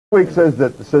Week says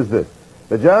this: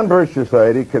 the John Birch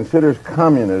Society considers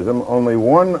communism only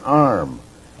one arm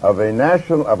of a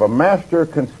master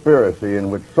conspiracy in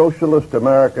which socialist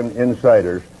American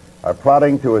insiders are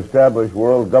plotting to establish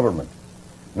world government.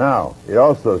 Now, it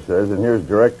also says, and here's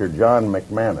Director John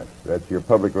McManus, that's your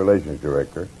public relations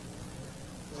director,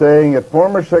 saying that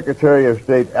former Secretary of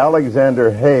State Alexander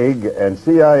Haig and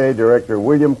CIA Director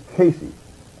William Casey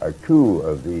are two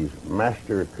of these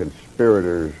master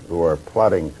conspirators who are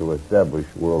plotting to establish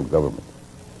world government.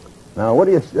 Now, what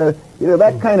do you,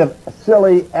 that kind of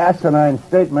silly, asinine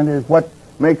statement is what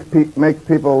makes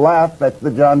people laugh. That's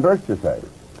the John Birch Society.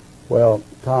 Well,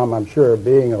 Tom, I'm sure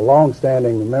being a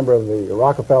long-standing member of the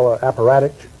Rockefeller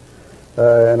apparatus,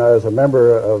 and as a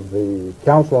member of the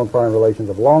Council on Foreign Relations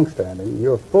of longstanding,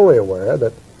 you're fully aware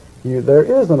that there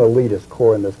is an elitist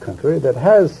core in this country that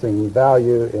has seen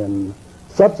value in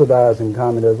subsidizing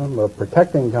communism, or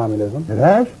protecting communism. It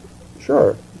has?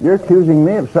 Sure. You're accusing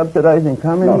me of subsidizing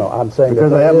communism? No, I'm saying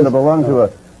because I happen to belong to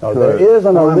a there is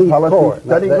an elite core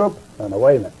study group. No,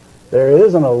 wait a minute. There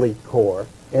is an elite core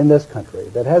in this country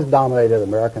that has dominated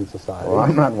American society. Well,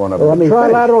 I'm not one of them. Let me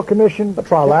Trilateral Commission. The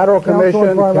Trilateral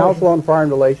Commission, Council on Foreign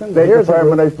Relations. State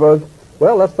Department, I suppose.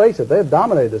 Well, let's face it, they've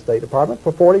dominated the State Department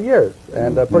for 40 years,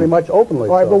 and pretty much openly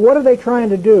All right, so. but what are they trying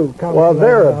to do? Well,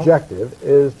 their objective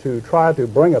is to try to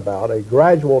bring about a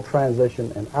gradual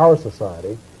transition in our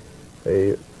society,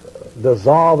 a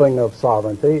dissolving of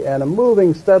sovereignty, and a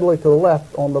moving steadily to the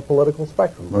left on the political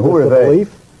spectrum. Well, who are they?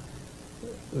 Belief,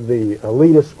 the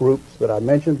elitist groups that I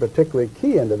mentioned, particularly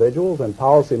key individuals and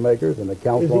policymakers in the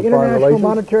Council on Foreign Relations. Is the International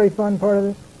Monetary Fund part of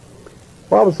this?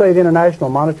 Well, I would say the International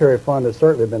Monetary Fund has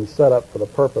certainly been set up for the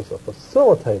purpose of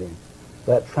facilitating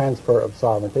that transfer of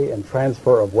sovereignty and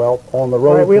transfer of wealth on the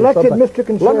road. Right, we to elected something. Mr.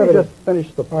 Conservative. Let me just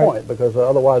finish the point, because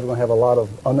otherwise we're going to have a lot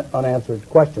of unanswered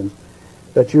questions.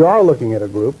 That you are looking at a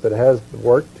group that has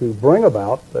worked to bring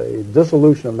about a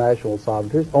dissolution of national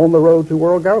sovereignties on the road to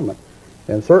world government.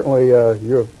 And certainly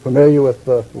you're familiar with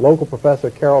local Professor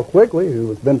Carroll Quigley, who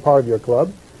has been part of your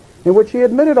club, in which he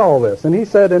admitted all this. And he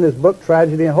said in his book,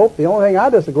 Tragedy and Hope, the only thing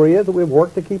I disagree is that we've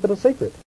worked to keep it a secret.